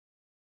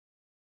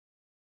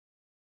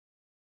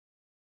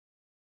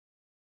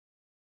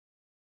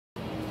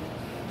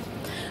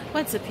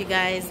What's up, you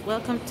guys?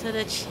 Welcome to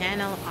the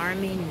channel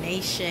Army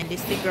Nation.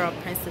 This is the girl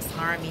Princess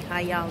Army. How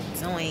y'all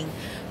doing?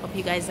 Hope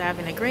you guys are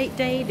having a great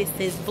day. This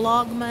is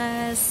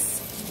Vlogmas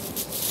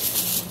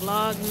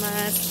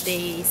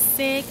day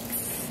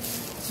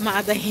 6. My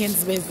other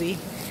hand's busy.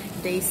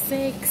 Day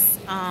 6.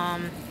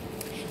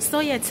 So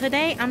yeah,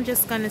 today I'm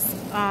just gonna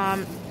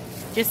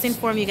just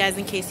inform you guys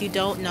in case you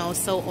don't know.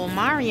 So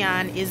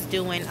Omarion is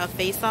doing a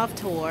Faceoff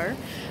tour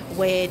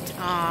with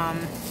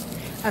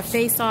a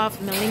Faceoff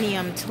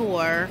Melinnum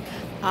tour.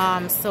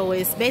 So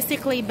it's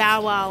basically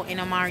Bow Wow and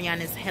Omarion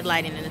is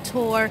headlining in the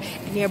tour,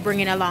 and they're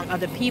bringing along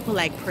other people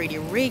like Pretty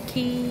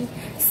Ricky,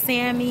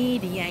 Sammy,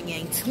 the Yang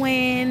Yang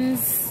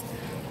Twins,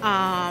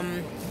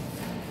 and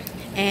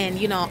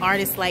you know,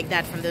 artists like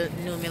that from the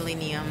new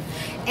millennium.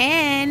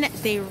 And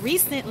they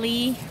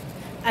recently,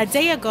 a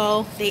day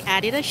ago, they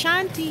added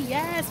Ashanti.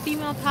 Yes,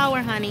 female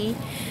power, honey.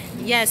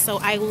 Yes, so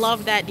I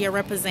love that they're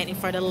representing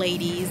for the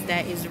ladies.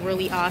 That is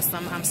really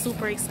awesome. I'm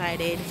super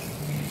excited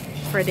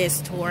for this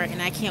tour, and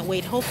I can't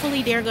wait.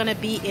 Hopefully they're gonna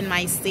be in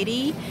my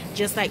city,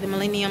 just like the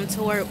Millennium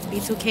Tour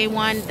B2K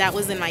one. That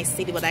was in my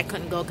city, but I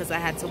couldn't go because I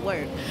had to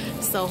work.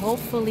 So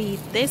hopefully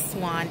this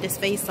one, this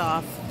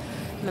Face-Off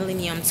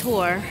Millennium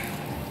Tour,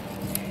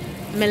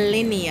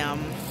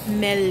 Millennium.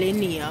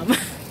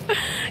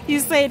 You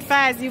say it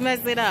fast, you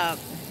mess it up.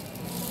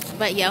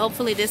 But yeah,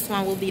 hopefully this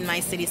one will be in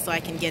my city so I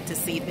can get to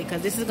see it,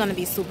 because this is going to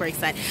be super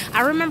exciting.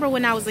 I remember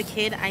when I was a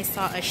kid, I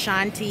saw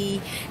Ashanti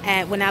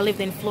when I lived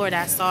in Florida.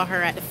 I saw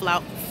her at the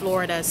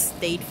Florida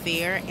State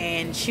Fair,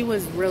 and she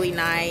was really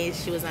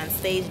nice. She was on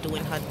stage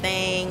doing her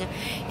thing,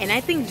 and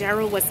I think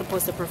Gerald was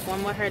supposed to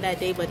perform with her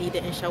that day, but he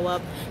didn't show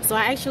up. So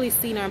I actually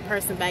seen her in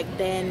person back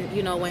then,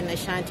 you know, when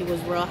Ashanti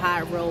was real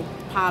hot, real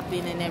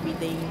popping and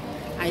everything.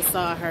 I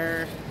saw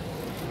her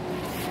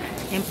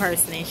in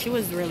person, and she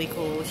was really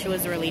cool. She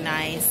was really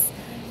nice,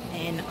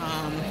 and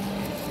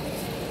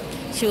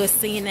she was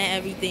singing and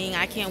everything.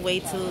 I can't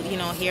wait to, you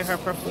know, hear her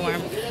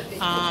perform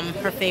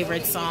her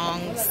favorite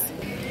songs,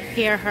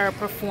 hear her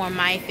perform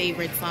my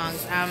favorite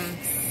songs. I'm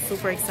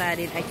super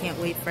excited. I can't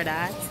wait for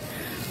that,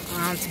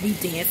 to be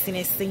dancing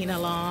and singing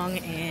along.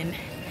 And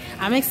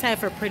I'm excited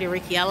for Pretty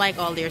Ricky. I like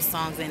all their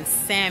songs. And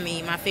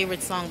Sammy, my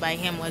favorite song by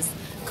him was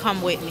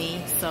Come With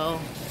Me, so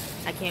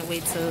I can't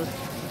wait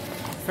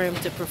for him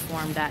to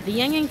perform that. The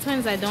Yang Yang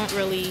Twins, not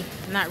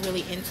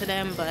really into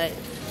them, but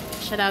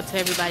shout out to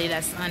everybody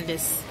that's on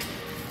this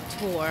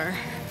tour.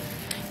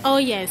 Oh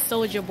yeah,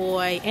 Soulja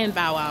Boy and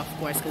Bow Wow, of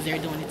course, because they're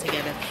doing it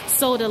together.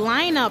 So the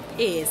lineup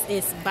is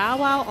Bow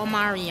Wow,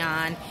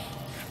 Omarion,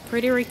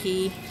 Pretty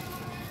Ricky,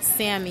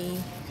 Sammy,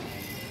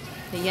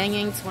 the Yang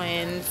Yang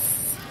Twins,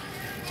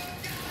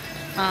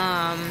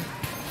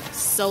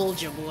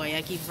 Soulja Boy,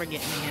 I keep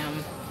forgetting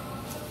him.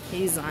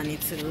 He's on it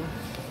too.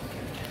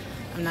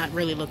 I'm not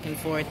really looking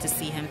forward to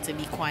see him, to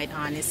be quite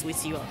honest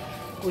with you.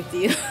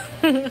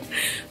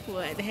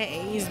 But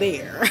hey, he's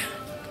there.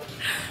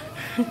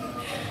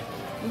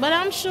 But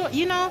I'm sure,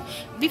 you know,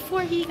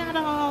 before he got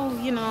all,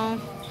 you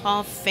know,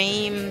 all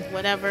fame,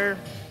 whatever,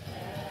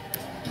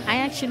 I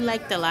actually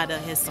liked a lot of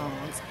his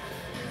songs.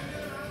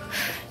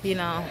 You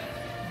know,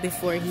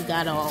 before he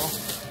got all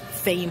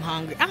fame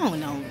hungry. I don't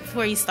know,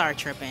 before he started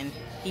tripping,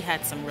 he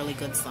had some really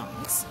good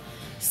songs.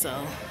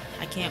 So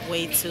I can't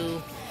wait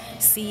to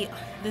see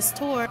this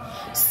tour.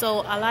 So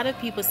a lot of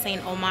people saying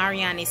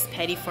Omarion is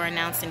petty for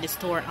announcing this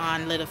tour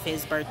on Little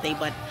Fizz's birthday,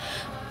 but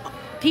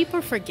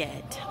people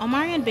forget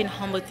Omarion been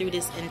humble through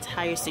this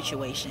entire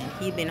situation.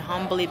 He been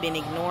humble, he been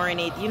ignoring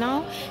it, you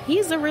know.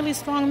 He's a really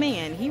strong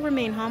man. He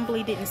remained humble,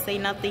 he didn't say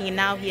nothing, and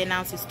now he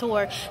announced his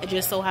tour. It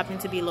just so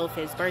happened to be Little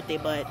Fizz's birthday,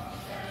 but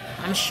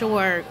I'm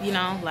sure, you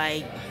know,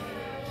 like,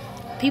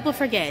 people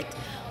forget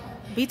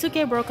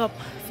B2K broke up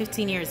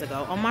 15 years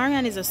ago.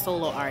 Omarion is a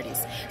solo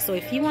artist. So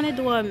if he want to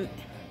do a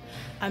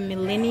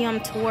Millennium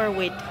tour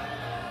with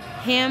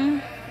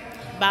him,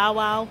 Bow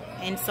Wow,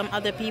 and some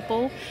other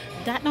people,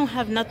 that don't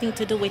have nothing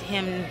to do with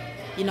him,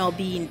 you know,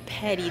 being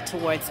petty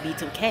towards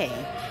B2K.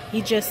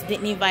 He just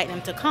didn't invite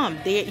them to come.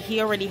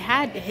 He already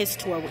had his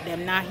tour with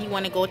them. Now he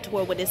want to go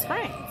tour with his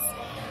friends.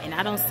 And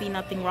I don't see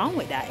nothing wrong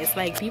with that. It's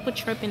like people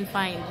tripping,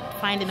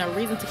 finding a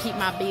reason to keep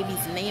my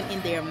baby's name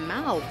in their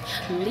mouth.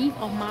 Leave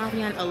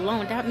Omarion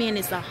alone. That man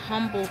is a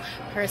humble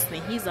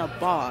person. He's a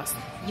boss.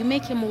 You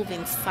make him move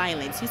in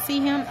silence. You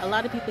see him? A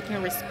lot of people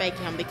can respect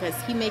him because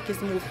he make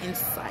his move in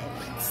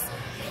silence.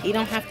 He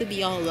don't have to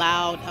be all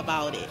loud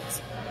about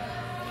it.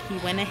 He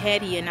went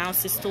ahead. He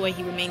announced his tour.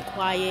 He remained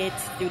quiet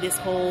through this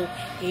whole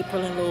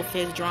April and Lil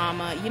Fizz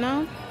drama, you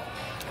know?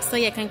 So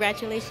yeah,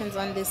 congratulations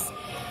on this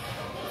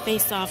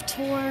Face-Off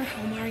tour.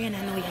 Omarion,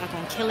 I know y'all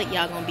gonna kill it.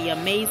 Y'all gonna be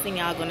amazing.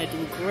 Y'all gonna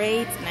do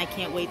great, and I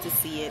can't wait to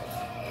see it.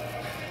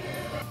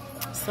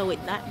 So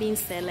with that being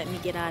said, let me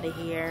get out of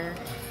here.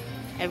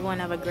 Everyone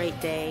have a great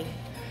day.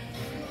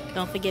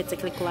 Don't forget to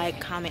click like,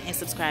 comment, and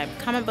subscribe.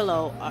 Comment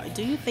below.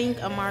 Do you think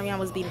Omarion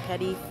was being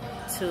petty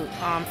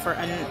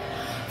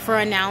for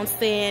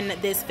announcing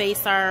this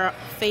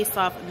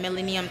Face-Off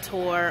Millennium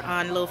tour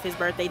on Lil Fizz's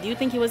birthday? Do you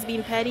think he was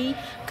being petty?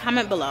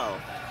 Comment below.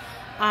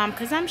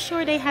 because I'm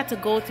sure they had to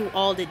go through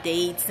all the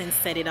dates and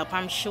set it up.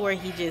 I'm sure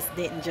he just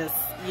didn't just,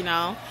 you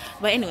know.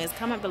 But anyways,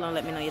 comment below,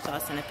 let me know your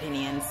thoughts and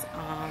opinions.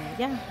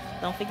 Yeah,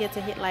 don't forget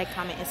to hit like,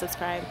 comment, and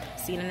subscribe.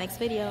 See you in the next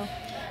video.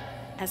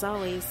 As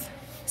always,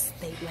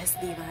 stay blessed,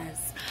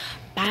 divas.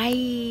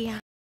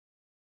 Bye.